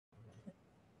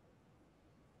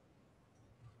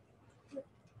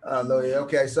Hallelujah.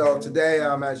 Okay, so today,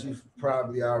 as you've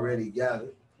probably already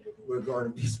gathered, we're going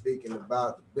to be speaking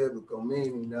about the biblical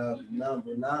meaning of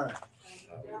number nine.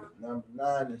 Number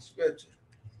nine in Scripture.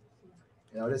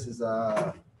 This is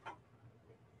a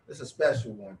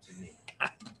special one to me.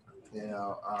 You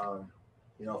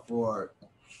know, for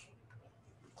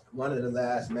one of the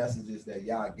last messages that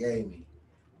Yah gave me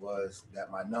was that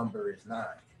my number is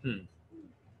nine,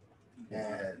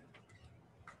 and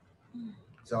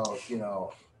so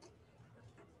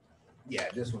yeah,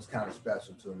 this was kind of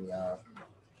special to me.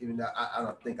 Even though I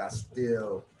don't think I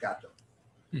still got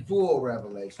the full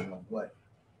revelation of what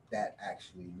that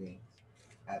actually means.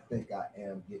 I think I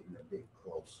am getting a bit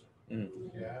closer.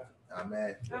 Yeah.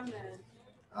 Amen. Amen.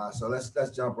 So let's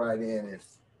jump right in and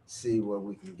see what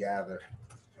we can gather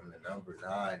from the number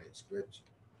nine in Scripture.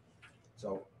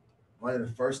 So one of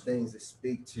the first things to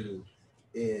speak to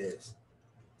is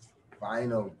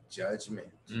final judgment.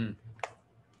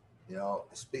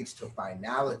 It speaks to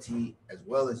finality as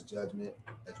well as judgment,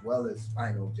 as well as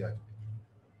final judgment.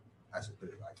 I should put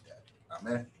it like that.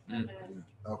 Amen. Amen.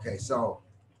 Okay, so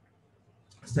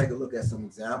let's take a look at some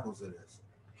examples of this.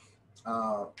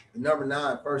 The number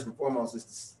nine, first and foremost,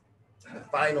 is the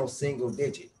final single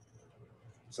digit.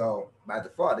 So by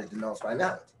default, it denotes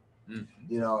finality.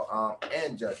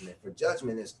 And judgment. For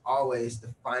judgment is always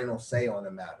the final say on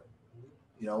the matter.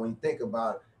 When you think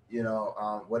about,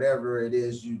 whatever it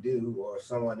is you do or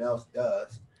someone else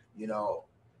does,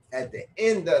 at the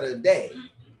end of the day,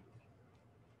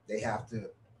 they have to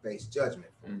face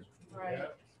judgment for it.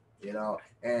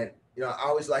 Right. I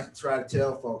always like to try to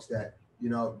tell folks that,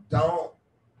 don't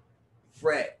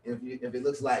fret if it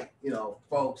looks like,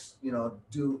 folks,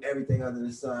 do everything under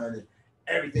the sun and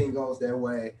everything goes their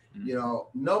way.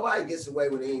 Nobody gets away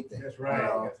with anything. That's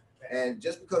right. And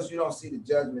just because you don't see the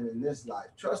judgment in this life,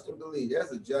 trust and believe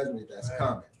there's a judgment that's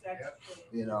coming,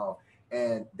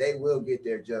 and they will get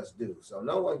their just due. So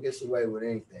no one gets away with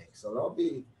anything. So don't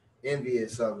be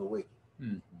envious of the wicked.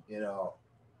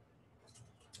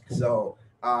 So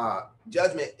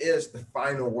judgment is the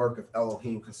final work of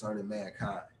Elohim concerning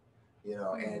mankind.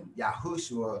 And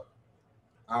Yahushua,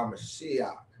 our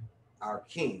Mashiach, our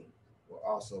King, will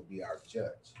also be our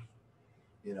judge.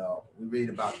 We read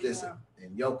about this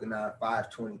in Yochanan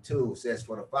 5:22. It says,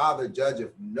 "For the Father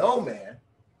judgeth no man,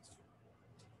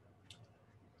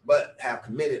 but have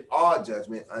committed all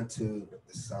judgment unto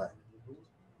the Son."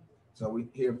 So we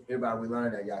hereby we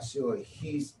learn that Yahshua,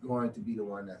 he's going to be the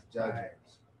one that's judging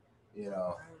us.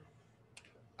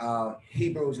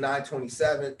 Hebrews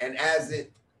 9:27, and as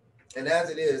it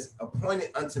is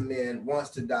appointed unto men once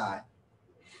to die,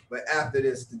 but after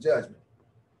this the judgment.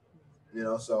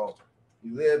 So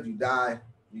you live, you die,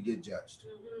 you get judged.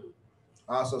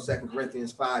 Also 2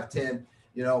 Corinthians 5:10,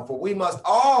 for we must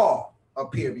all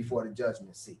appear before the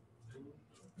judgment seat.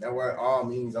 That word all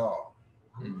means all.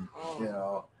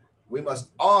 We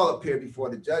must all appear before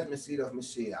the judgment seat of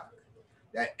Mashiach,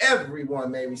 that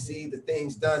everyone may receive the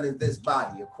things done in this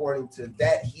body according to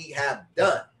that he have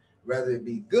done, whether it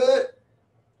be good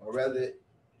or whether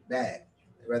bad,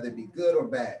 whether it be good or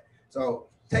bad. So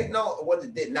take note of what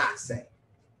it did not say.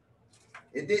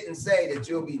 It didn't say that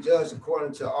you'll be judged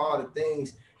according to all the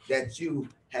things that you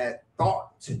had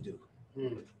thought to do.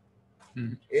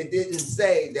 It didn't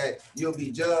say that you'll be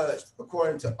judged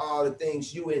according to all the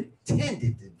things you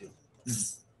intended to do.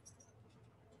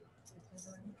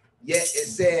 Yet it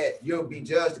said you'll be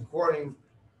judged according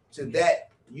to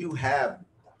that you have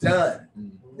done.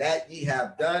 That ye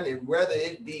have done, and whether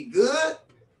it be good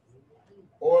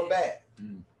or bad.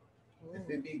 If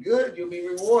it be good, you'll be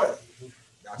rewarded.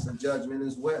 That's a judgment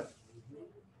as well.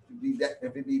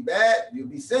 If it be bad, you'll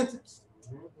be sentenced.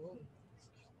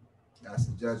 That's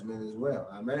a judgment as well.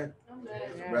 Amen.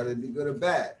 Whether it be good or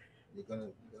bad, you're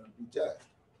gonna be judged.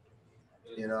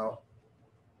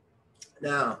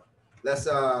 Now let's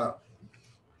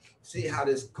see how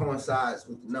this coincides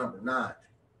with the number nine.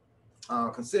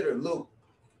 Consider Luke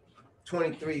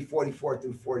 23:44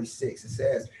 through 46. It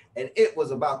says, "And it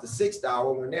was about the sixth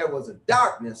hour when there was a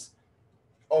darkness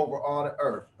over all the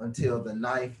earth until the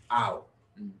ninth hour.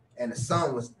 And the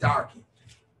sun was darkened,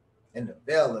 and the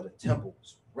veil of the temple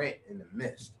was rent in the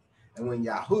midst. And when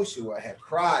Yahushua had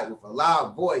cried with a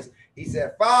loud voice, he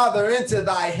said, Father, into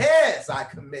thy hands I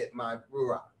commit my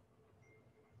ruach.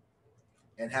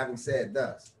 And having said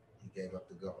thus, he gave up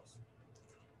the ghost."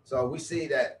 So we see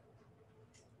that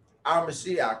our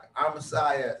Mashiach, our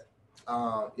Messiah,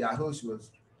 Yahushua's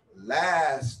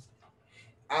last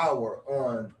hour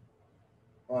on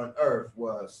earth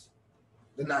was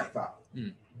the ninth hour.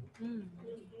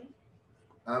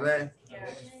 Amen.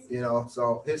 Yes.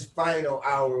 So his final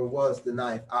hour was the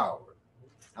ninth hour.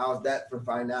 How's that for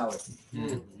finality?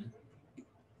 Mm-hmm.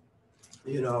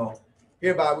 You know,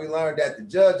 hereby we learned that the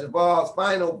judge of all's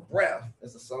final breath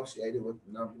is associated with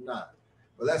the number 9.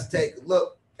 But let's take a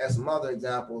look at some other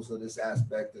examples of this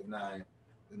aspect of 9,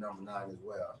 the number 9 as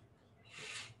well.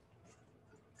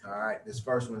 All right, this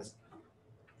first one is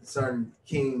concerning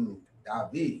King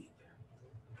David.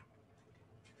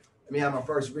 Let me have my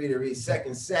first reader read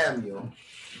 2 Samuel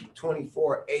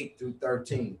 24, 8 through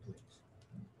 13, please.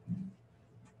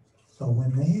 So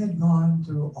when they had gone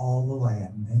through all the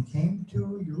land, they came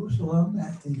to Jerusalem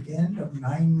at the end of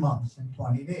 9 months and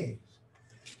 20 days.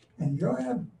 And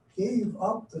Joab gave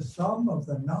up the sum of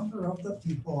the number of the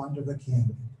people unto the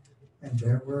king. And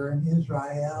there were in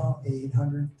Israel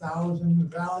 800,000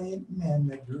 valiant men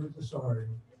that drew the sword.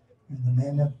 And the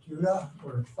men of Judah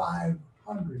were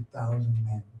 500,000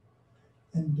 men.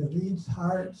 And David's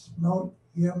heart smote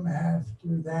him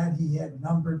after that he had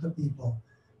numbered the people.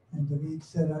 And David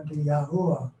said unto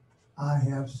Yahuwah, I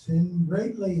have sinned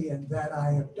greatly in that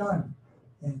I have done.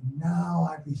 And now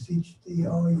I beseech thee,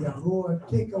 O Yahuwah,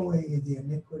 take away the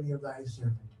iniquity of thy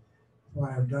servant, for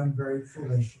I have done very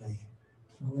foolishly.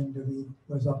 So when David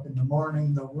was up in the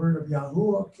morning, the word of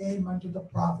Yahuwah came unto the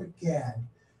prophet Gad,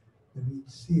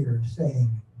 David's seer, saying,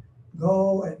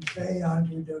 Go and say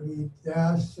unto David,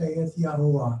 thus saith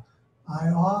Yahuwah, I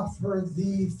offer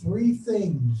thee 3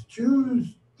 things.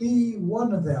 Choose thee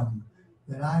one of them,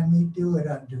 that I may do it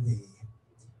unto thee.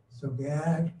 So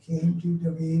Gad came to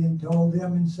David and told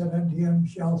him and said unto him,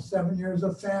 Shall 7 years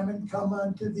of famine come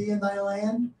unto thee in thy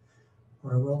land?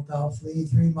 Or wilt thou flee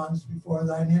 3 months before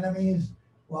thine enemies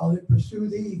while they pursue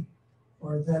thee?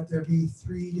 Or that there be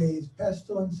 3 days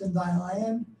pestilence in thy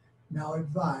land? Now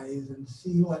advise and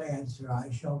see what answer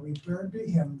I shall return to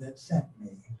him that sent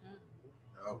me.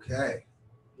 Okay.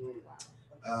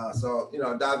 So,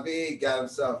 David got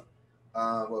himself,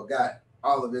 got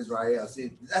all of Israel.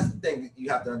 See, that's the thing that you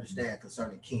have to understand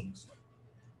concerning kings.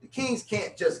 The kings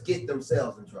can't just get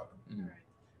themselves in trouble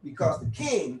because the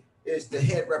king is the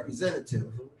head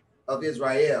representative of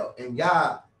Israel, and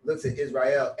God looks at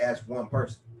Israel as one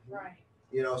person. Right.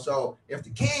 So if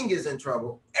the king is in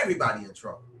trouble, everybody in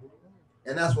trouble.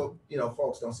 And that's what,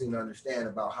 folks don't seem to understand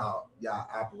about how Yah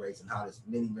operates and how this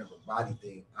many-member body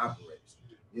thing operates.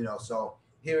 So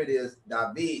here it is,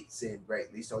 David sinned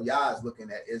greatly. So Yah is looking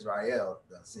at Israel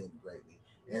that sinned greatly.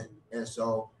 And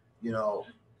so,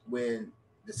 when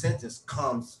the sentence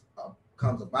comes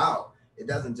about, it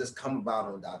doesn't just come about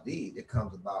on David, it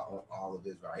comes about on all of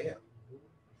Israel.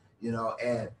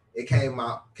 And it came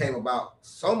about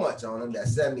so much on them that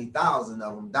 70,000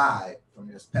 of them died from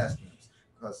this pestilence.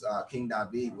 Because King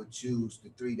David would choose the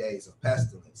 3 days of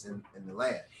pestilence in the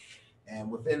land. And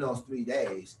within those 3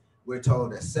 days, we're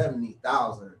told that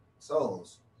 70,000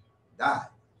 souls died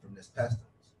from this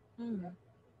pestilence. And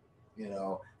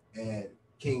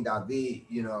King David,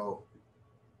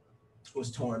 was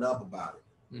torn up about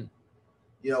it.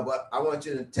 But I want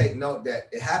you to take note that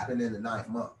it happened in the 9th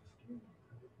month.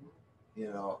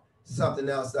 Something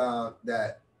else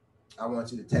that I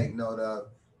want you to take note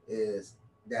of is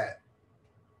that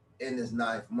in this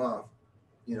 9th month,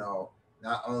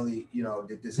 not only,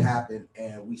 did this happen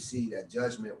and we see that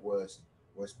judgment was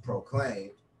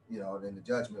proclaimed, then the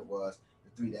judgment was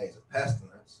the 3 days of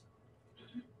pestilence,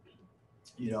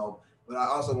 but I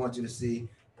also want you to see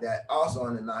that also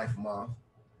in the 9th month,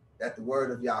 that the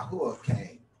word of Yahuwah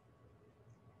came,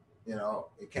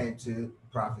 it came to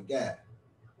Prophet Gad,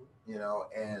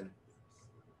 and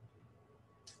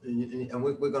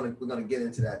we're gonna get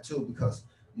into that too, because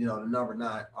the number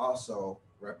 9 also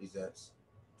represents,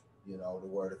 the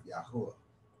word of Yahuwah.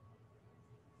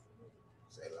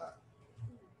 Say a lot.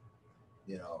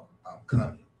 I'm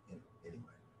coming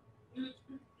anyway.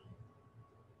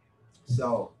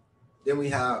 So then we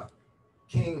have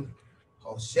King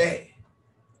Hoshea.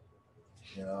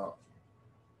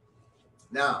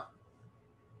 Now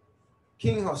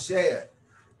King Hoshea,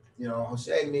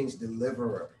 Hoshea means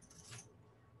deliverer.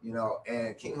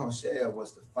 And King Hoshea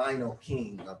was the final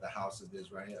king of the house of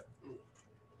Israel.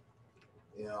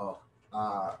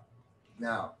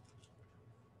 Now,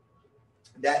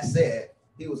 that said,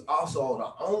 he was also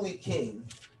the only king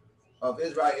of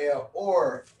Israel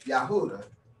or Yahudah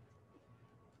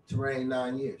to reign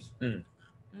 9 years. To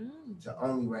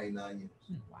only reign 9 years.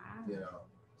 Wow.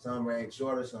 Some reign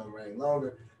shorter, some reign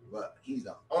longer, but he's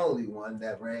the only one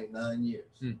that reigned 9 years.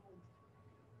 I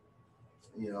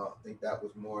think that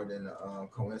was more than a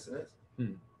coincidence.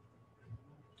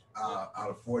 Out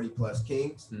of 40 plus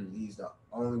kings, he's the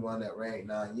only one that reigned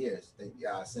 9 years. Think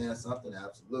y'all saying something?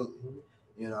 Absolutely.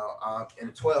 In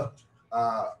the 12th,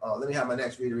 let me have my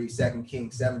next reader read 2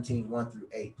 Kings 17, 1 through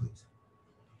 8, please.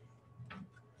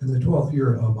 In the 12th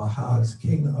year of Ahaz,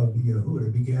 king of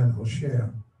Yehuda, began Hoshea,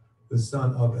 the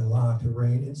son of Elah, to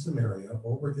reign in Samaria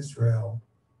over Israel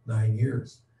 9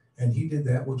 years. And he did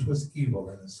that which was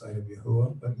evil in the sight of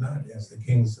Yahuwah, but not as the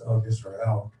kings of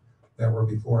Israel that were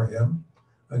before him.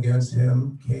 Against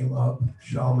him came up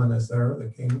Shalmaneser, the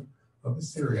king of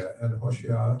Assyria, and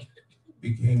Hoshea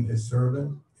became his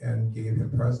servant and gave him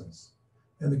presents.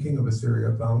 And the king of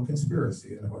Assyria found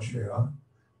conspiracy in Hoshea,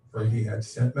 for he had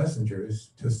sent messengers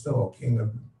to So, king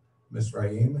of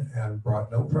Misraim, and brought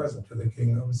no present to the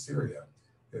king of Assyria,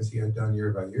 as he had done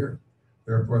year by year.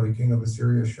 Therefore the king of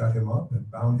Assyria shut him up and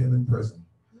bound him in prison.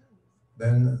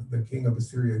 Then the king of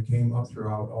Assyria came up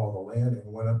throughout all the land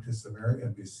and went up to Samaria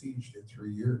and besieged it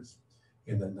 3 years.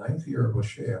 In the 9th year of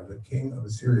Hoshea, the king of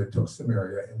Assyria took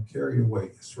Samaria and carried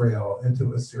away Israel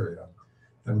into Assyria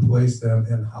and placed them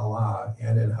in Halah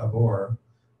and in Habor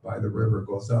by the river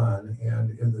Gozan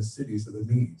and in the cities of the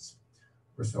Medes.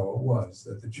 For so it was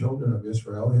that the children of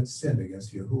Israel had sinned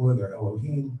against Yahuwah their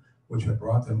Elohim, which had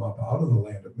brought them up out of the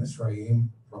land of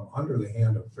Misraim from under the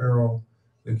hand of Pharaoh,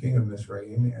 the king of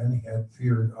Misraim, and had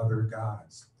feared other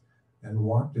gods, and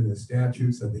walked in the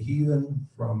statutes of the heathen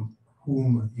from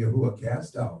whom Yahuwah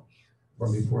cast out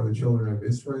from before the children of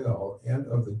Israel and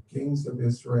of the kings of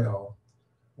Israel,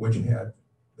 which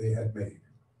they had made.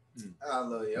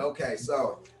 Hallelujah. Okay,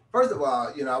 so first of all,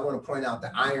 I want to point out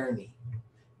the irony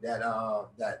that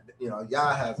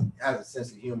Yah has a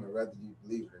sense of humor, whether you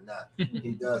believe it or not.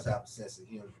 He does have a sense of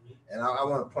humor, and I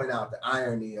want to point out the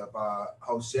irony of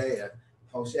Hosea.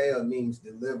 Hosea means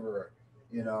deliverer,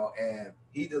 and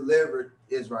he delivered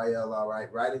Israel, all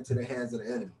right into the hands of the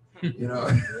enemy. And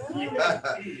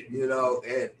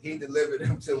he delivered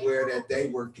them to where that they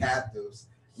were captives,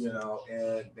 in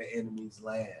the enemy's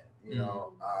land.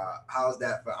 How's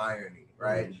that for irony,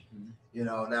 right?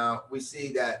 Now we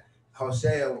see that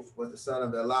Hosea was the son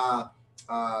of Elah,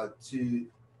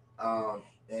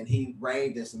 and he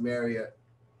reigned in Samaria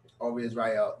over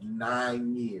Israel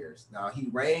 9 years. Now he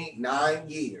reigned 9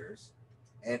 years,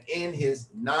 and in his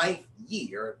 9th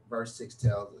year, verse 6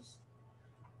 tells us,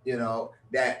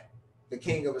 that the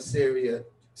king of Assyria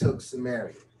took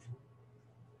Samaria.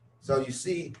 So you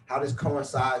see how this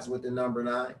coincides with the number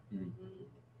 9.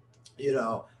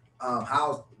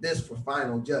 How's this for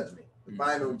final judgment? The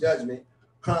final judgment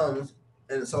comes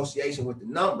in association with the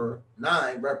number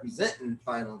 9 representing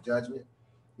final judgment,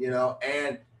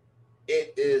 and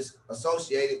it is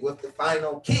associated with the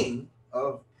final king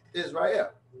of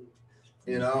Israel,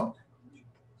 in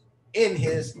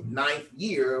his 9th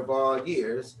year of all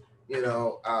years,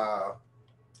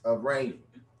 of reigning.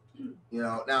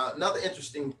 Now another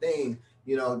interesting thing,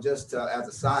 just as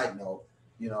a side note,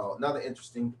 another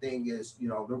interesting thing is,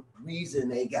 the reason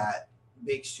they got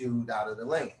big shoed out of the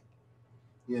land,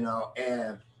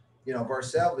 and,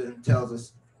 verse 7 tells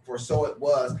us, for so it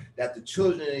was that the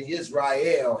children of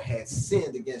Israel had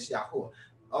sinned against Yahuwah.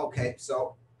 Okay,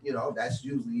 so, that's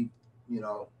usually,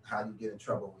 how you get in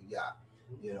trouble with Yah,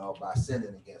 by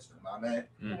sinning against him, my man.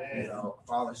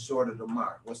 Falling short of the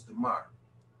mark. What's the mark?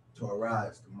 To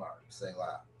arise the mark, say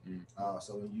loud.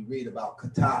 So when you read about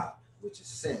kata, which is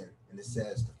sin, and it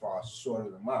says to fall short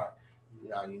of the mark,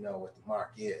 you know what the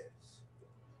mark is.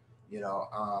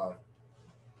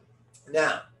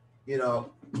 Now,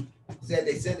 said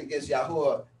they sinned against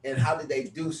Yahuwah, and how did they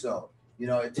do so?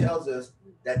 It tells us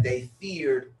that they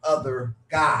feared other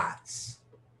gods.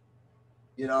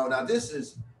 Now this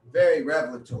is very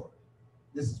revelatory.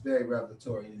 This is very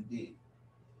revelatory indeed.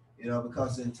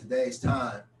 Because in today's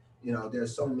time,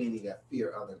 there's so many that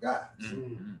fear other gods.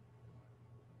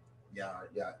 Yeah,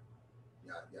 not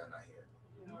here.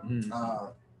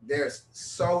 There's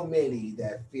so many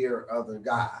that fear other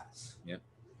gods. Yep.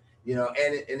 And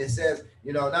it says,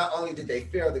 not only did they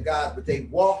fear the gods, but they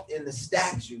walked in the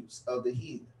statutes of the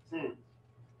heathen.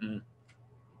 Can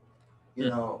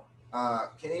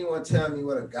anyone tell me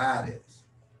what a god is?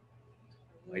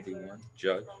 Mighty one,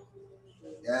 judge.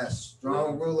 Yes,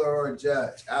 strong ruler or a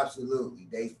judge. Absolutely.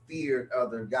 They feared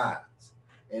other gods,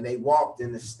 and they walked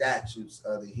in the statutes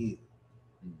of the heathen.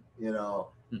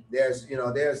 There's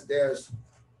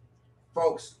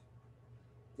folks,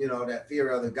 that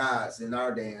fear other gods in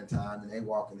our day and time, and they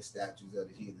walk in the statutes of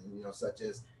the heathen, such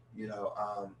as, there's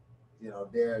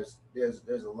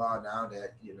a law now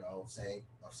that, saying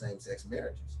of same-sex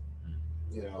marriages,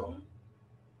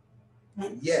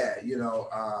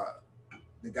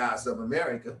 the gods of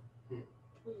America,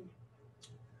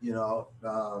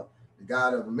 the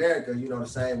God of America, the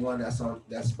same one that's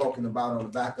spoken about on the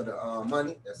back of the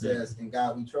money that says, "In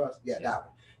God we trust." Yeah, that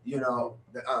one.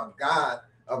 The God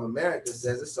of America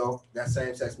says it, so that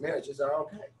same-sex marriages are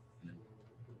okay.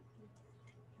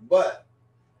 But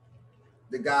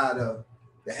the God of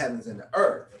the heavens and the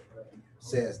earth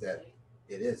says that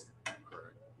it isn't.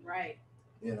 Right.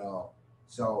 You know,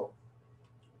 so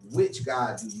which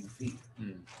God do you fear?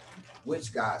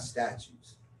 Which God's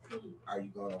statutes are you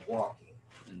going to walk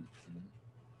in?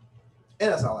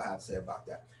 And that's all I have to say about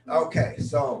that. Okay,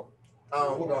 so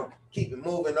we're going to keep it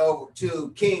moving over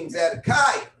to King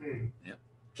Zedekiah. Yep.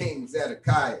 King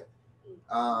Zedekiah.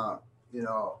 You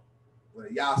know,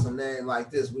 with a Yasam name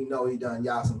like this, we know he done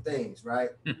Yasam things, right?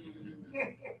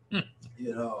 You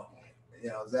know,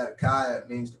 Zedekiah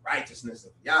means the righteousness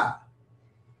of Yah.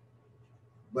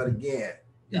 But again,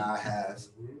 Yah has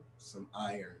some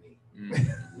irony.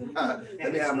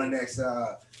 Let me have my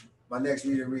next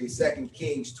reader read 2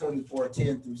 Kings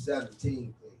 24:10 through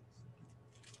 17,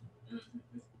 please.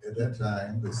 At that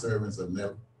time, the servants of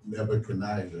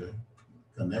Nebuchadnezzar,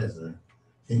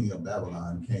 king of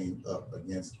Babylon, came up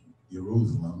against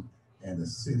Jerusalem, and the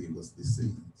city was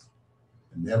besieged.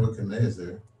 And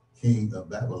Nebuchadnezzar, king of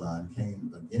Babylon,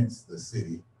 came against the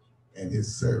city, and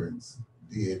his servants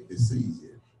did besiege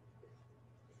it.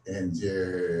 And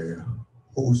Jehoiakim,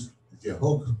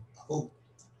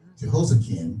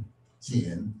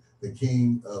 the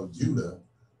king of Judah,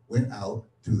 went out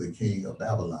to the king of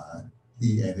Babylon,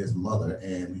 he and his mother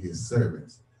and his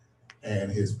servants,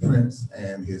 and his prince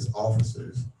and his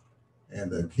officers.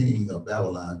 And the king of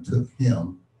Babylon took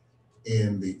him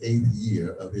in the 8th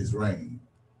year of his reign.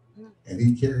 And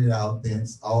he carried out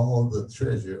thence all the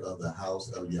treasure of the house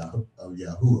of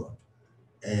Yahuwah,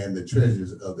 and the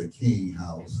treasures of the king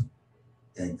house,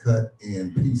 and cut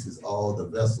in pieces all the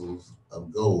vessels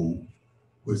of gold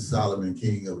which Solomon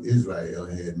king of Israel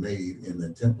had made in the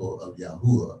temple of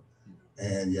Yahuwah,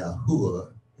 and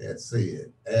Yahuwah had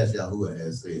said, as Yahuwah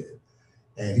had said.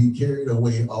 And he carried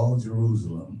away all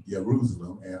Jerusalem,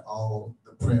 and all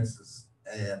the princes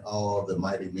and all the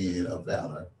mighty men of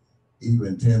valor,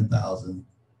 even 10,000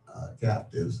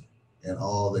 captives, and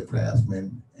all the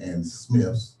craftsmen and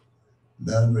smiths.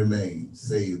 None remained,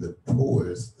 save the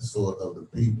poorest sort of the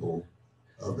people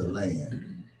of the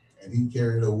land. And he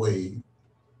carried away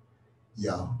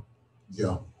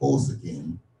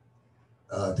Jehoiakim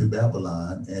to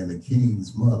Babylon, and the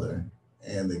king's mother,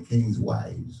 and the king's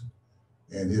wives,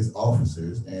 and his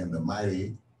officers, and the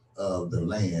mighty of the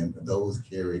land. Those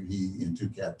carried he into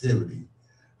captivity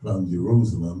from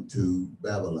Jerusalem to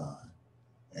Babylon.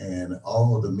 And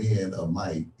all the men of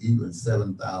might, even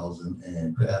 7,000,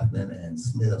 and craftsmen and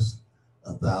smiths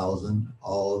 1,000,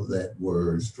 all that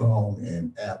were strong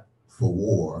and apt for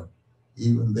war,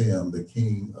 even them the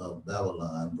king of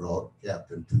Babylon brought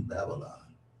captive to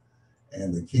Babylon.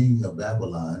 And the king of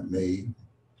Babylon made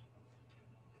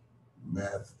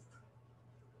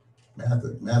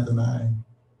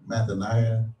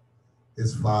Mathaniah,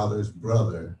 his father's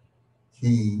brother,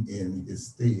 king in his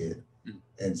stead,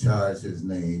 and charged his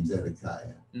name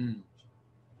Zedekiah. And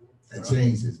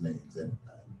changed his name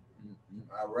Zedekiah.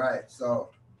 All right, so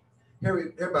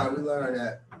hereby we learn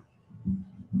that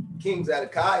King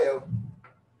Zedekiah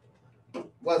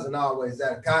wasn't always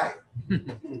Zedekiah.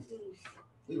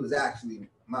 He was actually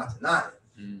Matananiah,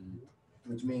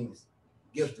 which means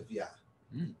gift of Yah.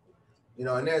 You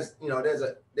know, and there's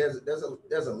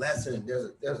a lesson,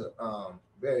 there's a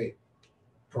very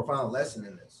profound lesson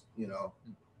in this. You know,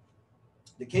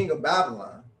 the king of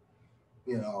Babylon,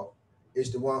 you know,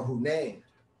 is the one who named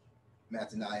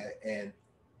Mathaniah and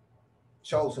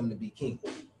chose him to be king.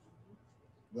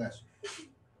 Bless you.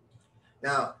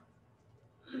 Now,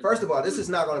 first of all, this is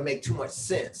not going to make too much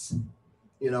sense,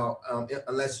 you know,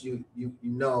 unless you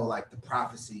know, like the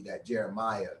prophecy that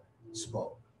Jeremiah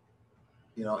spoke.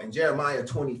 You know, in Jeremiah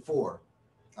 24,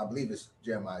 I believe it's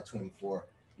Jeremiah 24,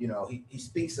 you know, he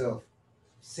speaks of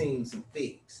seeing some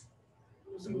figs,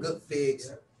 some good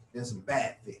figs and some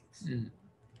bad figs,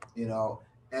 you know,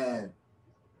 and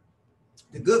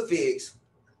the good figs,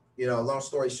 you know, long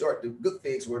story short, the good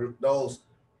figs were those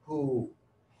who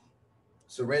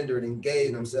surrendered and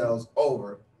gave themselves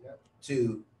over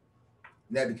to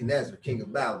Nebuchadnezzar, king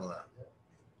of Babylon,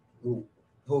 who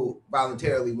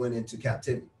voluntarily went into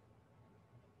captivity.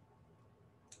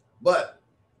 But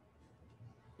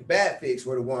the bad figs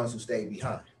were the ones who stayed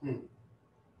behind.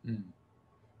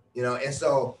 You know, and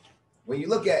so when you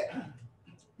look at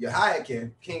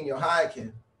Jehoiakim, King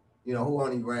Jehoiakim, you know, who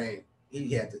only reigned,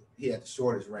 he had the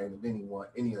shortest reign of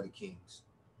any of the kings.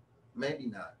 Maybe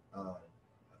not. I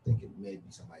think it may be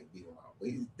somebody beat him out, but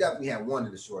he definitely had one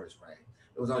of the shortest reign.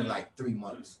 It was only like 3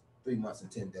 months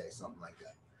and 10 days, something like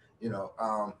that. You know,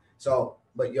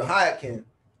 but Jehoiakim,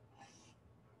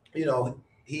 you know,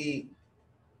 he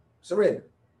surrendered.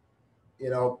 You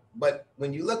know, but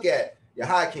when you look at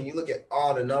Jehoiakim, you look at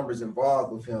all the numbers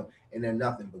involved with him, and they're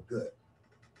nothing but good.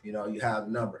 You know, you have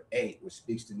number 8, which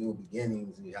speaks to new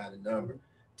beginnings, and you have the number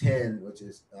 10, which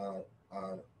is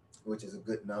a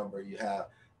good number. You have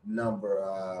number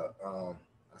I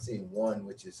seen 1,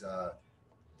 which is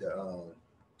the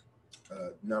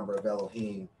number of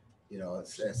Elohim. You know, it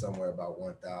says somewhere about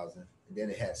 1,000, and then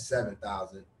it had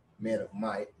 7,000 men of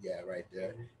might. Yeah, right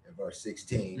there in verse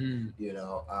 16. You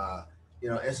know,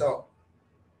 and so,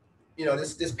 you know,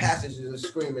 this passage is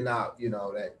screaming out, you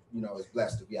know, that, you know, it's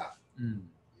blessed of Yah.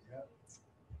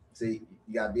 See,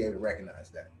 you gotta be able to recognize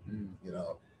that, you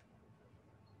know.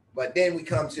 But then we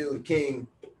come to the king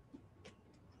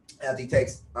as he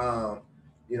takes,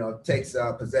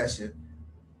 possession.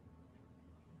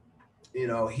 You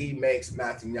know, he makes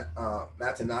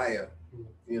Mattaniah,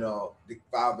 you know, the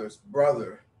father's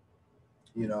brother,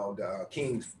 you know, the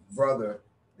king's brother,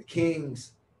 the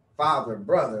king's father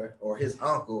brother, or his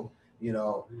uncle, you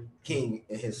know, king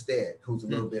in his stead, who's a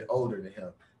little bit older than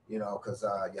him, you know, because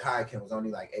Jehoiakim was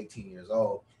only like 18 years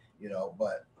old, you know,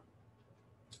 but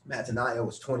Mattaniah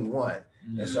was 21,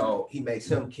 and so he makes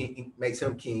him king.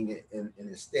 In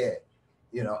his stead,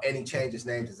 you know, and he changed his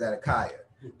name to Zedekiah.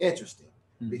 Interesting,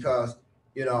 because,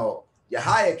 you know,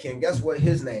 Jehoiakim, guess what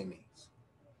his name means?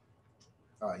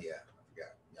 Oh yeah, I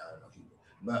forgot. Yeah, I don't know Hebrew,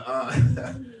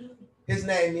 but his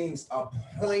name means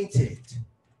appointed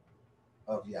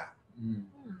of Yah.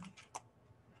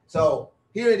 So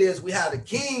here it is. We have the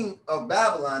king of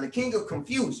Babylon, the king of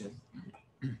confusion,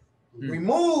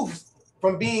 removes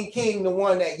from being king the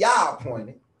one that Yah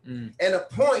appointed, and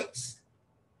appoints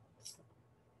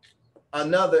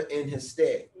another in his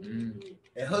stead. And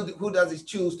who does he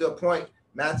choose to appoint?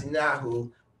 Mattaniah,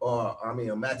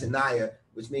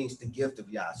 which means the gift of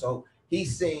Yah. So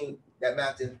he's seeing that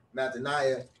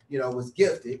Mattaniah, you know, was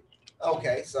gifted.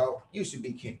 Okay, so you should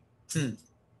be king.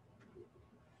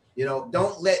 You know,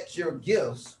 don't let your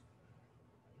gifts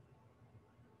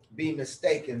be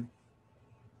mistaken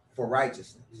for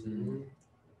righteousness.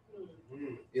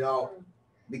 You know,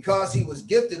 because he was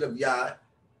gifted of Yah,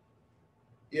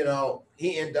 you know,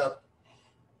 he ended up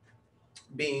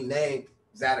being named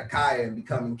Zedekiah and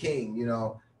becoming king, you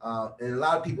know. And a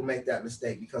lot of people make that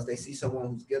mistake because they see someone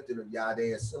who's gifted of Yah,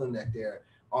 they assume that they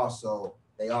also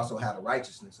have the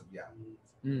righteousness of Yah.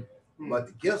 But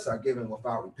the gifts are given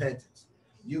without repentance.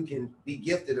 You can be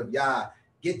gifted of Yah,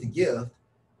 get the gift,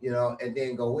 you know, and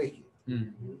then go wicked.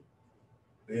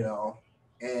 You know,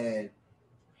 and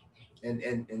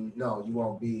no, you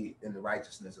won't be in the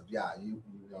righteousness of Yah. You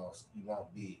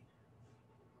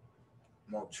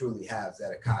won't truly have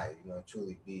Zedekiah. You won't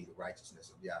truly be the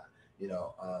righteousness of Yah. You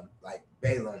know, like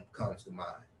Balaam comes to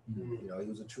mind. You know, he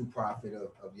was a true prophet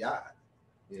of Yah,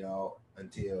 you know,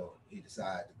 until he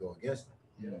decided to go against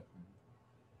him.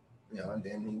 You know, and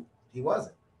then he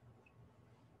wasn't.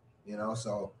 You know,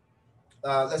 so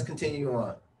let's continue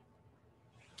on.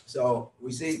 So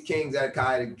we see King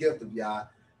Zedekiah, the gift of Yah,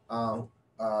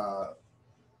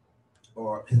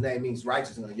 or his name means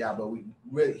righteousness of Yah, but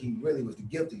he really was the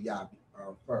gift of Yah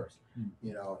first,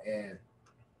 you know, and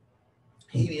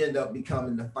he ended up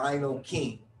becoming the final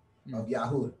king of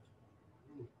Yahudah,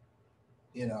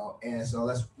 you know. And so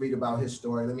let's read about his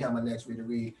story. Let me have my next reader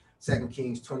read 2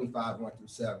 Kings 25,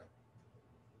 1-7.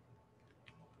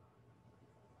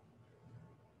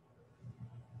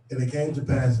 And it came to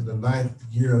pass in the 9th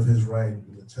year of his reign,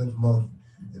 in the 10th month,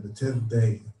 in the 10th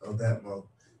day of that month,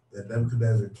 that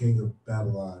Nebuchadnezzar, king of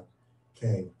Babylon,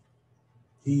 came.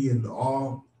 He and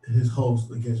all his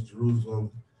host against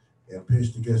Jerusalem, and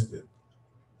pitched against it.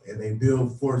 And they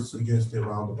built forts against it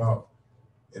round about.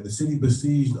 And the city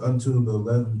besieged unto the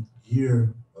 11th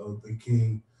year of the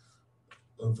king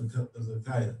of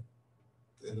Zedekiah.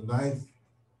 In the 9th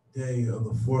day of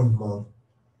the 4th month,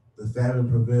 the famine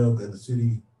prevailed in the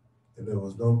city, and there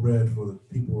was no bread for the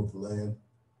people of the land.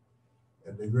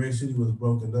 And the great city was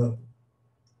broken up,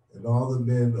 and all the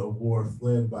men of war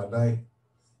fled by night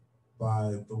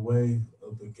by the way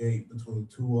of the gate between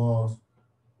two walls,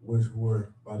 which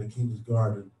were by the king's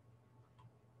garden.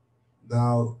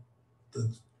 Now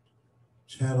the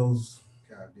Chaldees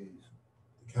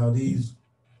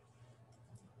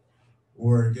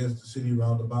were against the city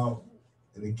round about,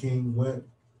 and the king went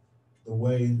the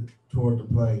way toward the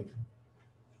plain.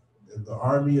 And the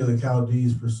army of the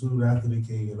Chaldees pursued after the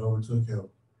king and overtook him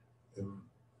in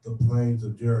the plains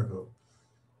of Jericho.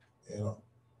 And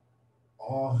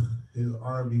all his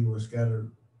army were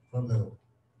scattered from him.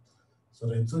 So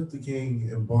they took the king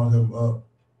and brought him up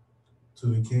to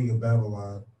the king of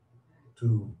Babylon,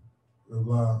 to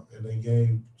Riblah, and they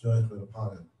gave judgment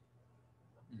upon him.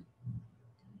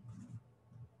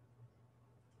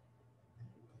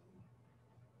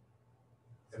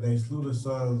 And they slew the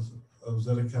sons of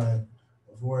Zedekiah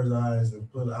before his eyes, and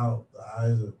put out the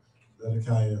eyes of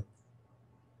Zedekiah,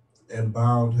 and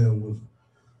bound him with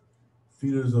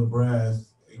fetters of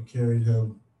brass, and carried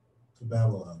him to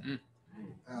Babylon.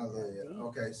 Hallelujah.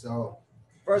 Okay, so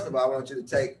first of all, I want you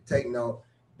to take note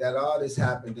that all this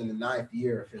happened in the 9th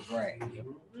year of his reign.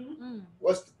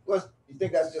 What's you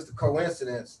think that's just a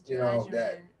coincidence? You know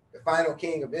that the final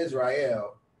king of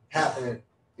Israel happened.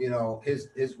 You know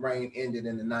his reign ended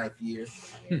in the 9th year.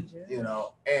 You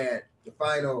know, and the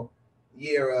final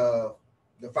year of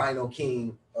the final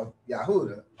king of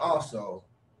Yahudah also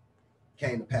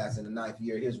came to pass in the 9th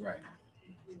year of his reign.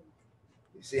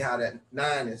 You see how that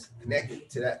 9 is connected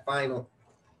to that final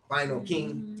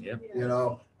king. Yep.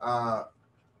 Now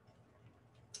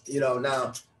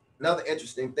another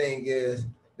interesting thing is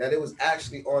that it was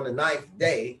actually on the 9th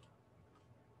day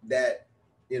that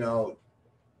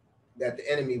that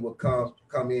the enemy would come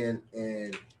in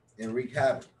and wreak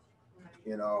havoc.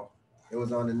 It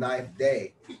was on the 9th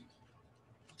day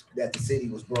that the city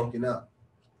was broken up,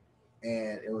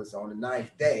 and it was on the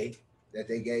 9th day that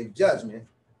they gave judgment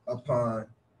upon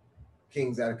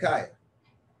King Zedekiah.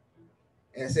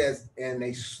 And it says, and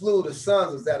they slew the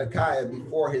sons of Zedekiah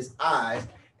before his eyes,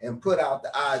 and put out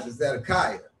the eyes of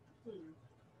Zedekiah.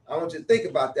 I want you to think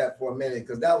about that for a minute,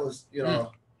 because that was,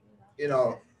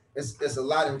 it's a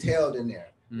lot entailed in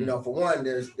there. For one,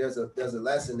 there's a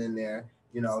lesson in there,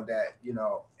 that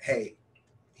hey,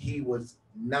 he was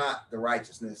not the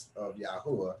righteousness of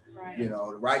Yahuwah. Right.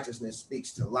 The righteousness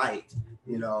speaks to light,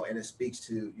 and it speaks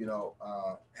to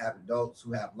having those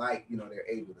who have light, they're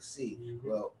able to see.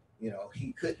 Well,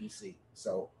 he couldn't see,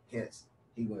 so hence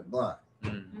he went blind.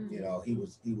 He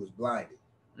was blinded.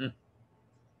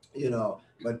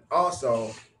 But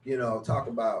also, talk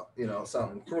about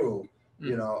something cruel.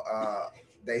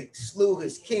 They slew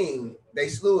his king, they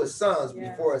slew his sons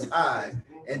before his eyes,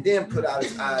 and then put out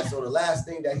his eyes. So the last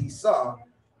thing that he saw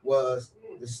was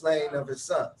the slaying of his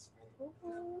sons.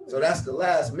 So that's the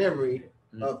last memory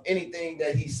of anything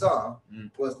that he saw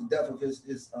was the death of his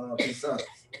sons.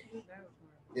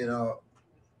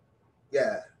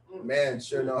 Man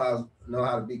sure know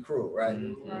how to be cruel, right?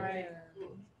 Right.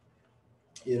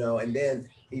 And then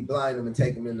he blind them and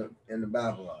take them into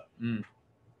Babylon.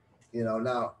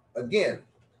 Now again,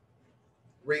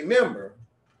 remember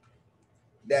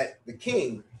that the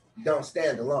king don't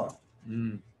stand alone.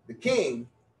 The king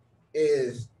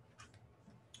is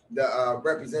the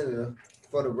representative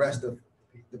for the rest of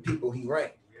the people he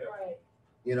reigned.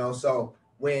 Right. So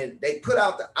when they put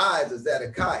out the eyes of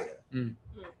Zedekiah,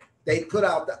 they put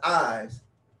out the eyes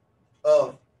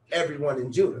of everyone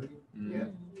in Judah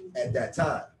at that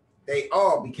time. They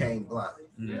all became blind.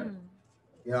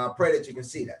 I pray that you can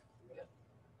see that.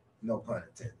 No pun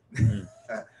intended.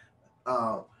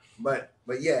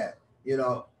 But yeah,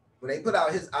 when they put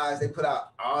out his eyes, they put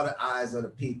out all the eyes of the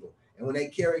people. And when they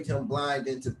carried him blind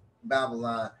into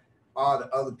Babylon, all the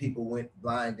other people went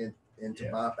blind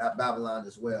into Babylon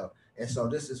as well. And so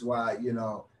this is why,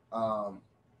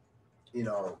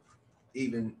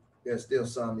 even there's still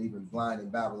some even blind in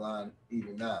Babylon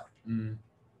even now.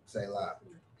 Say a lot,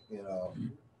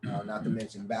 not to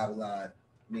mention Babylon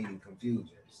meaning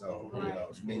confusion. So,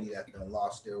 it's many that have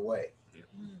lost their way.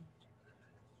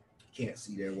 Can't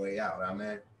see their way out.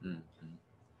 Amen.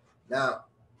 Now,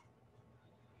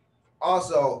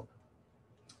 also,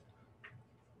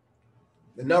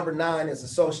 the number 9 is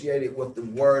associated with the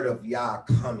word of Yah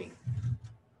coming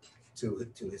to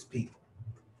his people,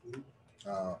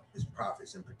 his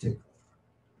prophets in particular.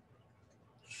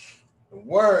 The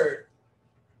word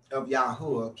of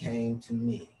Yahuwah came to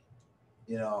me.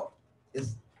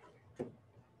 It's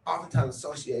oftentimes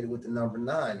associated with the number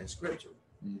 9 in scripture.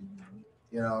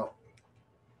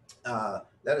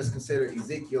 Let us consider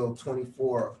Ezekiel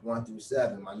 24,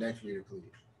 1-7. My next reader, please.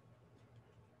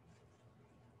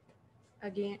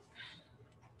 Again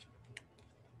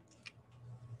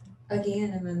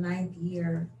in the 9th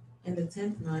year, in the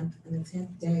 10th month, in the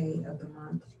 10th day of the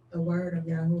month, the word of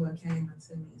Yahuwah came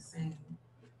unto me, saying,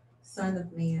 Son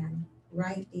of man,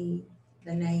 write thee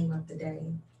the name of the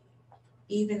day.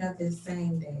 Even of this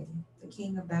same day, the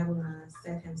king of Babylon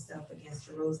set himself against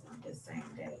Jerusalem this same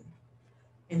day,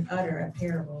 and utter a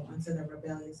parable unto the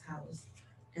rebellious house,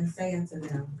 and say unto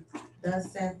them,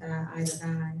 Thus saith thy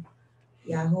Adonai,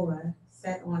 Yahuwah,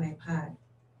 set on a pot,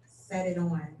 set it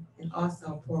on, and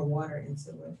also pour water into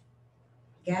it.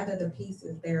 Gather the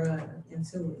pieces thereof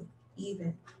into it,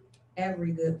 even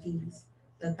every good piece,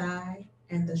 the thigh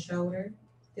and the shoulder,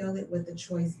 fill it with the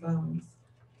choice bones.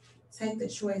 Take the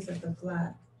choice of the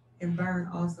flock, and burn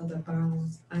also the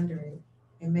bones under it,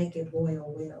 and make it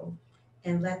boil well,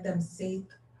 and let them seek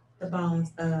the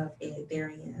bones of it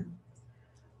therein.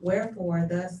 Wherefore,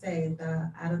 thus saith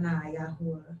the Adonai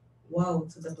Yahuwah, woe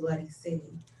to the bloody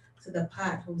city, to the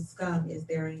pot whose scum is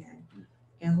therein,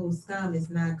 and whose scum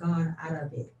is not gone out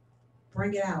of it.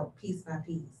 Bring it out piece by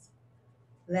piece.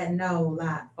 Let no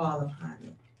lot fall upon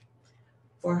it.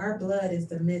 For her blood is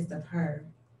the midst of her.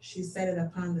 She set it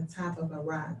upon the top of a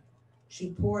rock.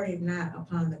 She poured it not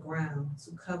upon the ground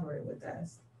to cover it with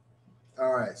dust.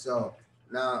 All right. So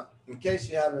now, in case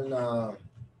you haven't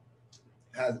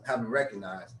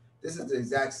recognized, this is the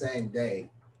exact same day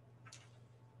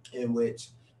in which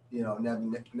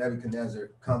Nebuchadnezzar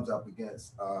comes up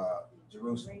against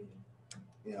Jerusalem.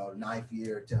 Ninth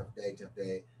year, 10th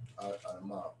day of the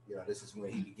month. This is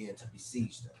when he began to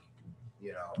besiege them.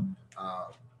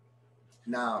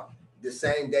 Now, the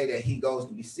same day that he goes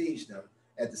to besiege them,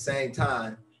 at the same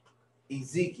time,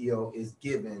 Ezekiel is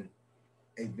given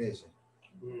a vision,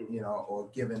 or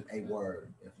given a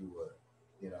word, if you would,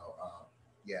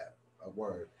 a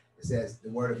word. It says, the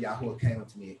word of Yahuwah came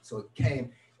unto me. So it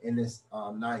came in this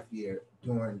ninth year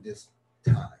during this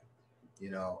time,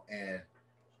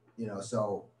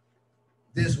 so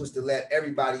this was to let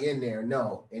everybody in there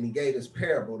know. And he gave this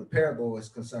parable. The parable is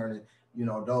concerning,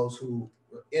 those who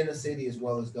were in the city as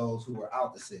well as those who were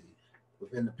out the city.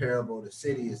 Within the parable, the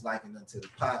city is likened unto the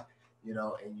pot, and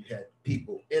you had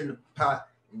people in the pot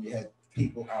and you had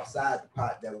people outside the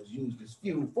pot that was used as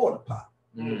fuel for the pot.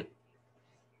 Mm.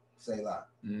 Say a lot.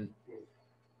 Mm.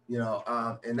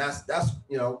 And that's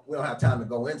we don't have time to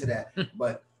go into that,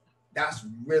 but that's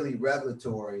really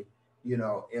revelatory, if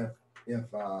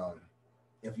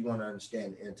you want to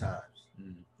understand the end times.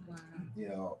 Mm.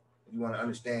 Wow. If you want to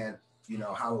understand,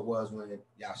 how it was when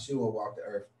Yahshua walked the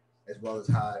earth, as well as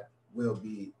how it will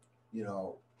be, in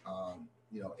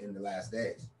the last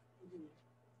days.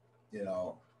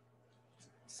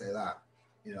 Say a lot,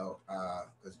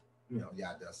 because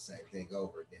Yah does the same thing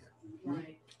over again.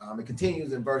 Right. It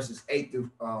continues in verses 8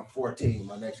 through 14.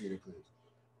 My next reader, please.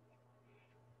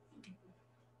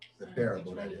 The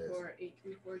parable, that is. 8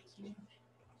 through 14.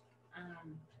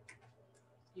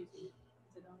 Excuse me.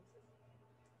 Is it on?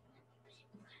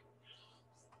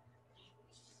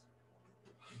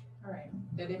 All right.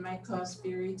 That it might cause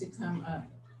fury to come up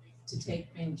to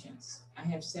take vengeance. I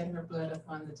have set her blood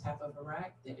upon the top of a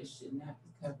rock that it should not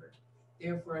be covered.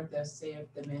 Therefore, thus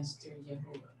saith the Master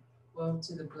Yahuwah, woe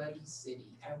to the bloody city.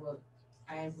 I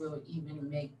will even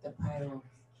make the pile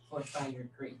for fire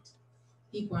great.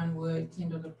 Heap on wood,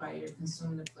 kindle the fire,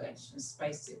 consume the flesh, and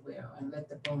spice it well, and let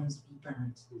the bones be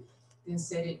burnt. Then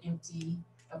set it empty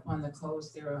upon the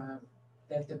coals thereof,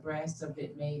 that the brass of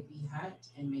it may be hot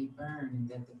and may burn, and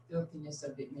that the filthiness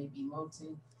of it may be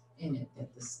molten in it,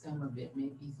 that the scum of it may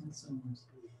be consumed.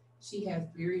 She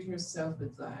hath buried herself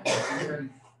with lies, and her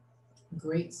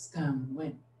great scum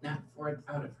went not forth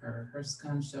out of her. Her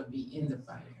scum shall be in the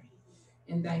fire.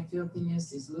 And thy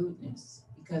filthiness is lewdness,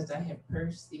 because I have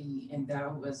purged thee, and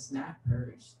thou wast not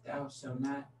purged. Thou shalt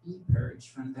not be purged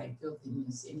from thy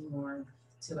filthiness any more,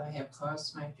 till I have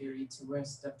caused my fury to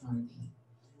rest upon thee.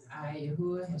 I,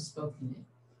 Yahuwah, have spoken it.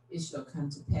 It shall come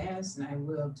to pass, and I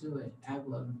will do it. I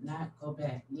will not go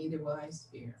back, neither will I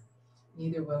spare.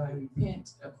 Neither will I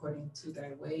repent. According to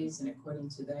thy ways and according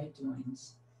to thy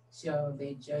doings shall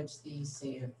they judge thee,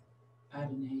 saith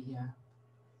Adonai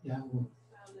Yahuwah.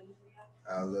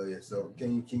 Hallelujah. So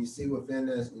can you see within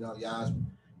this, Yah's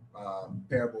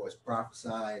parable is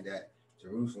prophesying that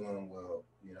Jerusalem will,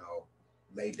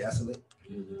 lay desolate,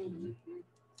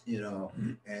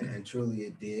 Mm-hmm. and truly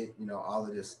it did. All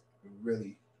of this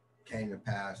really came to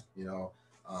pass,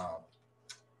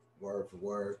 word for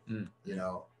word.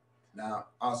 Now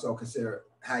also consider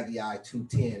Haggai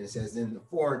 2:10. It says, in the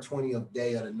 24th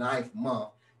day of the 9th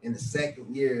month, in the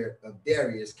 2nd year of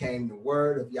Darius, came the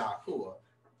word of Yahuwah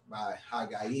by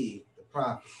Haggai the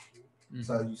prophet. Mm.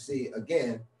 So you see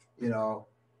again, in the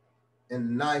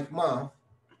 9th month,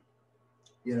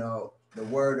 the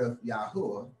word of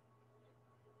Yahuwah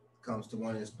comes to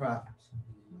one of his prophets.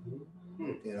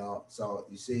 So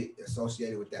you see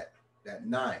associated with that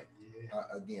 9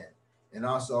 again. And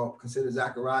also consider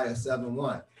Zechariah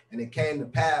 7:1. And it came to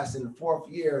pass in the 4th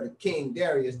year of the king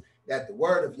Darius that the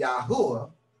word of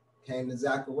Yahuwah came to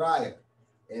Zechariah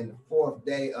in the 4th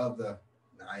day of the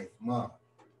 9th month.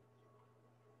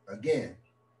 Again,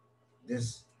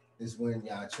 this is when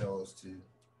Yah chose to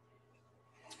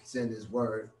send his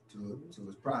word to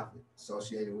his prophet,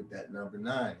 associated with that number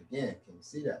 9. Again, can you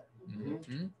see that?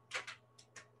 Mm-hmm.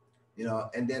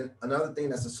 And then another thing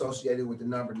that's associated with the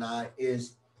number 9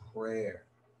 is prayer.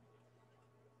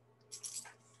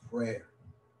 Prayer.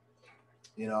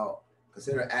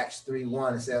 consider Acts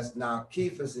 3:1. It says, now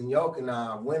Cephas and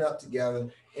Yochanan went up together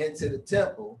into the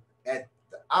temple at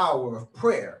the hour of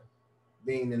prayer,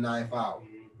 being the 9th hour.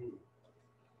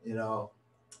 You know,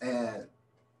 and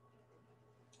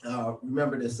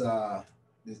remember this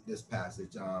this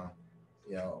passage.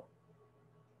 You know,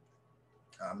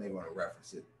 I may want to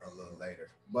reference it a little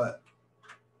later, but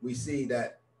we see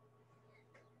that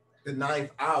the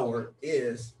 9th hour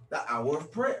is the hour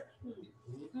of prayer.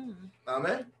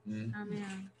 Amen.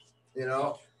 Amen. You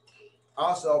know,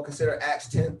 also consider Acts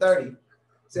 10:30.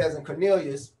 Says, and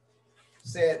Cornelius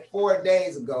said, 4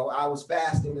 days ago I was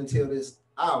fasting until this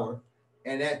hour,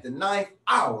 and at the 9th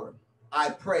hour I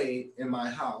prayed in my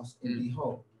house, and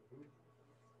behold.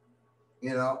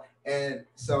 You know, and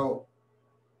so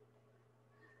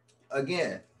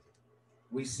again,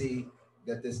 we see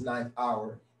that this 9th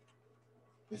hour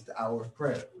is the hour of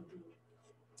prayer.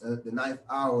 The 9th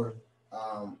hour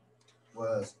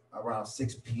was around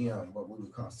 6 p.m., what we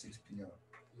would call 6 p.m.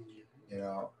 You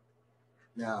know,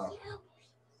 now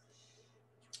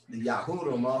the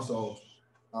Yahudim also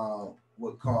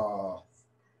would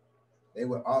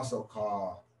also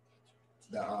call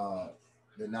the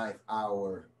 9th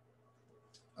hour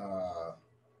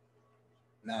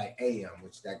 9 a.m.,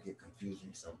 which that get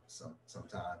confusing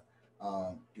sometimes.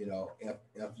 You know,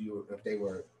 if they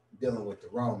were dealing with the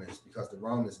Romans, because the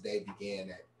Romans, they began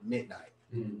at midnight.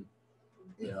 You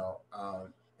know,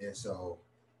 and so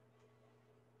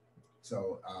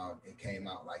it came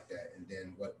out like that. And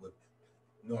then what would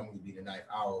normally be the 9th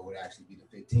hour would actually be the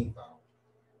 15th hour.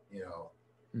 You know,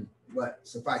 but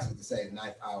suffice it to say, the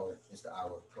 9th hour is the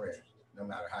hour of prayer, no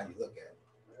matter how you look at it.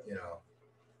 You know,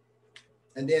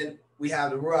 and then we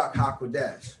have the Ruach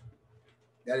HaKodesh,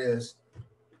 that is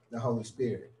the Holy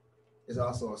Spirit, is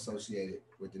also associated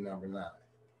with the number 9.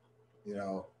 You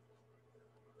know,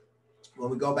 when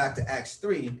we go back to Acts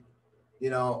 3, you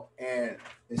know, and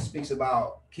it speaks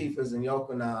about Cephas and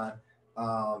Yochanan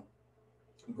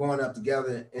going up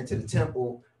together into the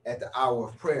temple at the hour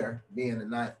of prayer, being the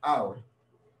 9th hour.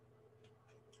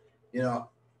 You know,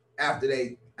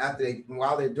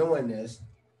 while they're doing this,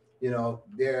 you know,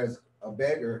 there's a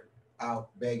beggar out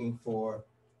begging for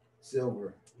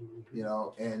silver, you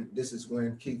know, and this is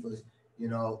when Cephas, you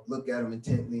know, look at him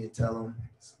intently and tell him,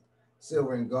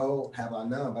 silver and gold have I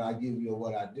none, but I give you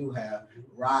what I do have.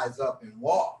 Rise up and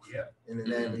walk in the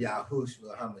name of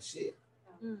Yahushua HaMashiach.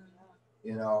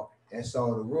 You know, and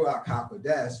so the Ruach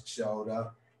HaKodesh showed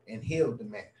up and healed the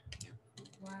man.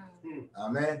 Wow.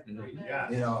 Amen.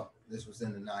 You know, this was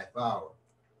in the 9th hour.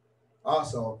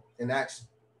 Also in Acts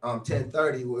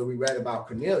 10:30, where we read about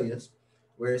Cornelius,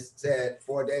 where it said,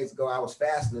 4 days ago I was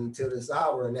fasting until this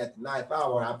hour, and at the 9th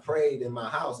hour I prayed in my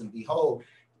house, and behold,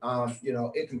 you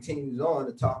know, it continues on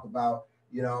to talk about,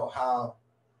 you know, how,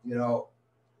 you know,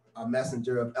 a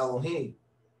messenger of Elohim,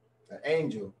 an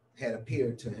angel, had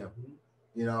appeared to him,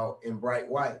 you know, in bright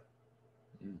white,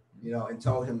 you know, and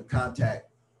told him to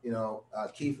contact, you know,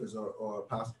 Cephas or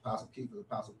Apostle Cephas,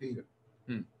 Apostle Peter.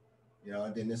 You know,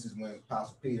 and then this is when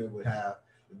Apostle Peter would have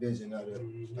the vision of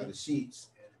the sheets,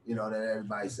 you know, that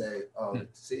everybody say, oh,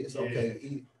 see, it's okay to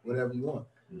eat whatever you want,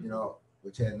 you know,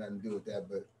 which had nothing to do with that,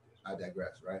 but I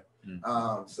digress, right?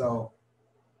 So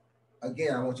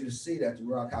again, I want you to see that the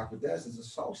Ruach HaKodesh is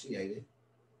associated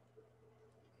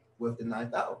with the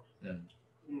 9th hour.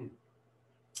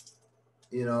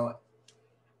 You know,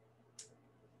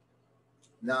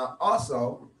 now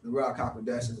also the Ruach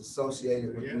HaKodesh is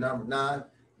associated with the number 9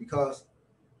 because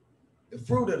the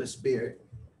fruit of the Spirit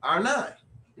are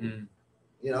 9.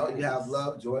 You know, you have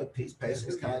love, joy, peace,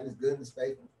 patience, kindness, goodness,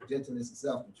 faith, gentleness, and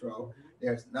self-control.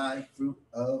 There's 9 fruit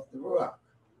of the Ruach.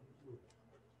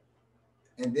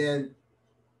 And then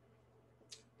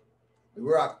the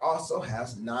Ruach also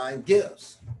has 9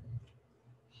 gifts.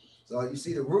 So you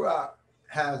see the Ruach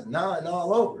has 9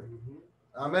 all over.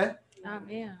 Amen.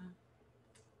 Amen.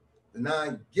 The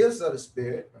 9 gifts of the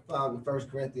Spirit are found in 1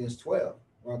 Corinthians 12,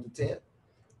 1-10.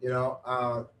 You know,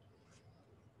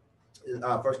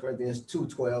 1 Corinthians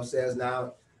 2:12 says,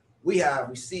 now we have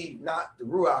received not the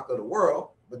Ruach of the world,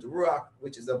 but the Ruach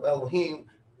which is of Elohim,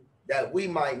 that we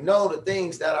might know the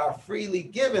things that are freely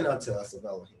given unto us of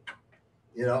Elohim.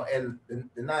 You know, and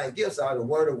the 9 gifts are the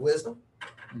word of wisdom,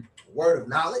 the word of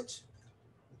knowledge,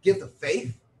 the gift of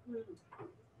faith,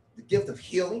 the gift of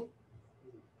healing,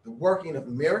 the working of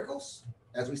miracles,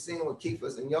 as we've seen with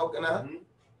Cephas and Yochanan.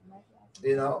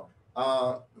 You know,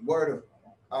 the word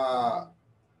of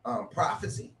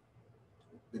prophecy,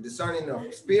 the discerning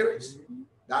of spirits,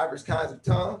 diverse kinds of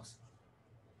tongues,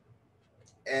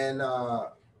 and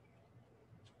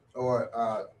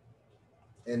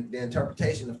and the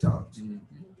interpretation of tongues.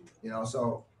 You know,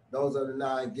 so those are the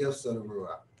 9 gifts of the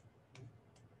Ruach.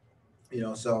 You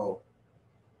know, so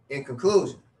in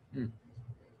conclusion,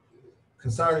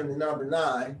 concerning the number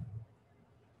 9,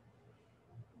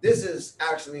 this is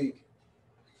actually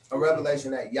a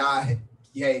revelation that Yah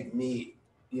gave me,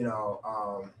 you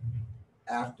know,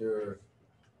 after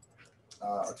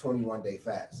a 21-day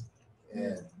fast.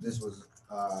 And this was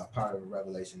part of the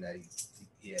revelation that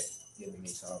he had given me.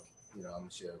 So, you know, I'm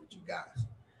gonna share it with you guys.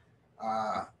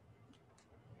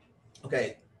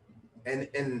 Okay,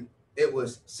 and it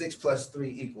was 6 +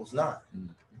 3 = 9.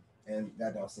 And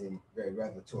that don't seem very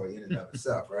revelatory in and of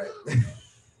itself, right?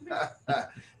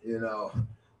 You know,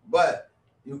 but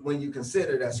when you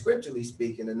consider that scripturally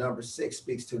speaking, the number 6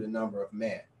 speaks to the number of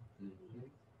man.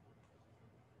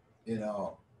 You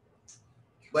know,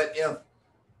 but if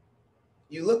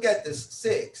you look at this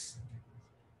 6,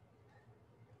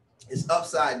 it's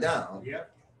upside down.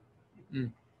 Yep.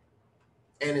 And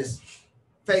it's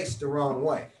faced the wrong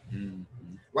way.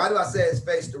 Why do I say it's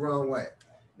faced the wrong way?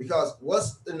 Because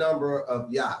what's the number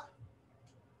of Yah?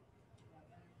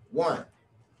 1.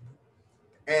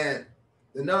 And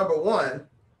the number 1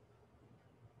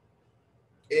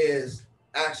 is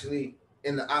actually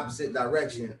in the opposite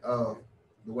direction of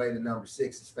the way the number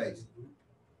 6 is facing.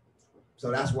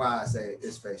 So that's why I say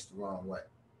it's faced the wrong way.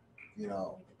 You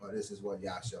know, or this is what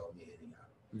Yah showed me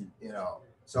anyhow. You know,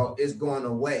 so it's going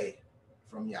away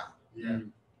from Yah. Yeah.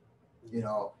 You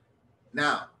know,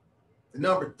 now the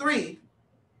number 3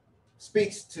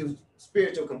 speaks to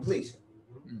spiritual completion.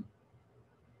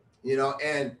 You know,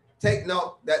 and take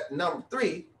note that number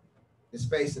 3 is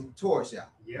facing towards Yah.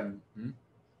 Yep.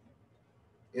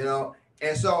 You know,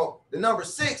 and so the number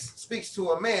 6 speaks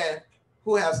to a man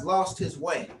who has lost his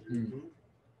way.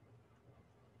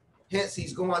 Hence,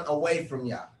 he's going away from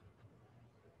Yah.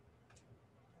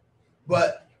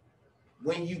 But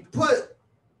when you put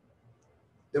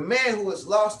the man who has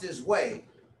lost his way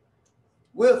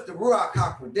with the Ruach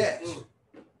HaKodesh,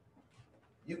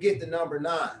 you get the number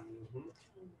 9,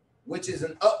 which is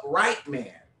an upright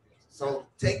man. So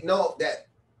take note that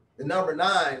the number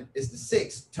 9 is the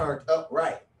 6 turned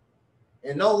upright.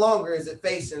 And no longer is it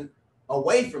facing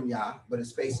away from Yah, but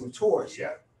it's facing towards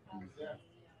Yah.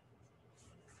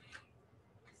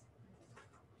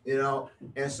 You know,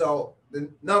 and so the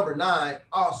number 9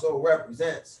 also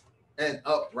represents an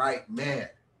upright man.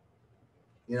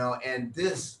 You know, and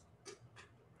this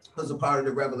was a part of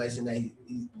the revelation that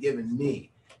he's given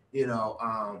me, you know,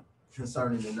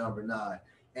 concerning the number 9.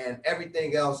 And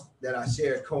everything else that I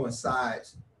shared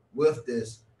coincides with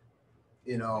this,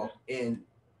 you know, in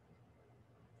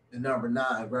the number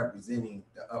 9 representing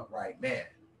the upright man.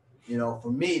 You know,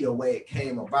 for me, the way it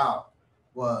came about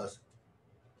was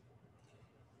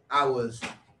I was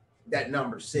that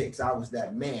number 6. I was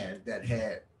that man that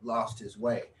had lost his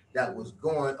way, that was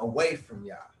going away from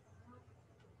Yah.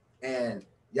 And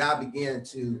Yah began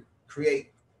to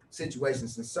create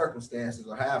situations and circumstances,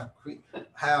 or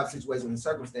have situations and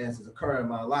circumstances occur in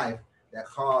my life that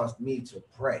caused me to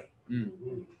pray.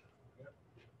 And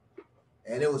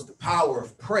it was the power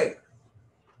of prayer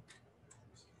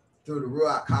through the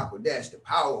Ruach HaKodesh, the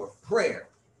power of prayer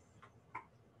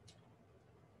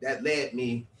that led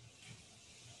me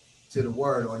to the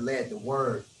word, or led the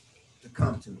word to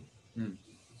come to me.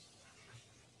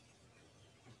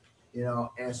 You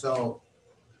know, and so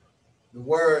the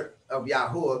word of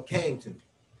Yahuwah came to me.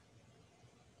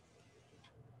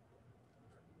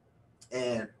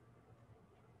 And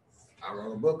I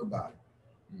wrote a book about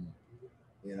it.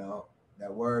 You know,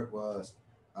 that word was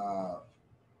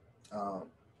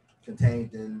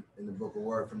contained in the book of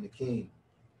Word from the King,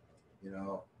 you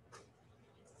know,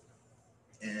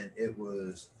 and it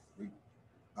was,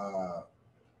 man,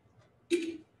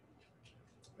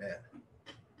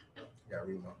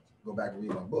 gotta go back and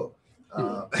read my book.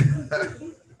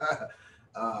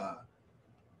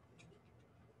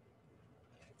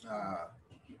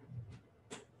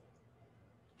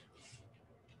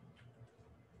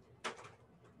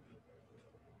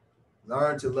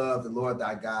 Learn to love the Lord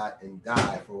thy God and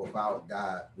die, for without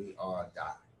God we all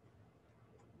die.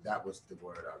 That was the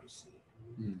word I received.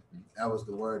 That was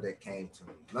the word that came to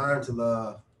me. Learn to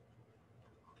love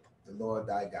the Lord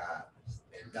thy God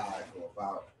and die, for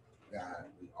without God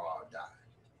we all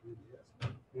die.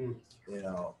 You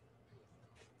know,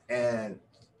 and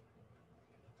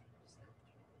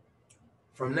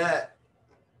from that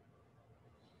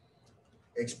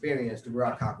experience, the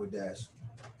Ruach HaKodesh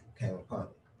came upon me.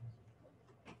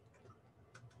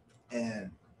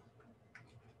 And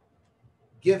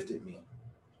gifted me,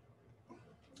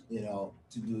 you know,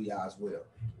 to do Yah's will,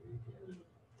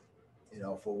 you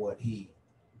know, for what he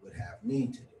would have me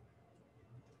to do.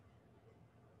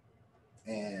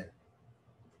 And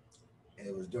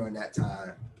it was during that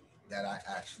time that I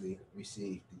actually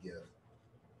received the gift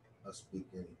of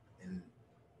speaking in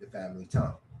the family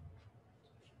tongue.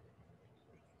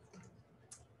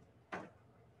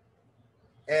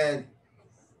 And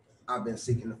I've been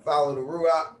seeking to follow the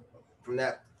Ruach from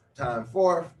that time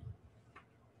forth,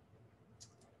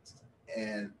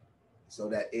 and so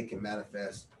that it can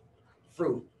manifest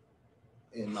fruit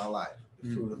in my life.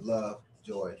 The fruit of love,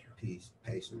 joy, peace,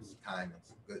 patience,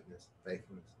 kindness, goodness,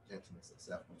 faithfulness, gentleness, and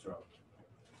self-control.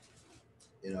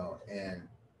 You know, and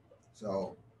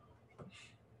so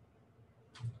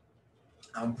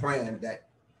I'm praying that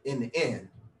in the end,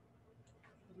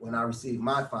 when I receive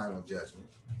my final judgment,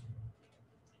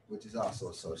 which is also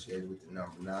associated with the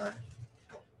number 9,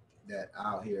 that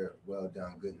I'll hear, well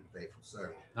done, good and faithful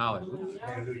servant. Hallelujah.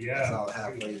 That's all I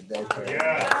have for you today.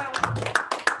 Yeah.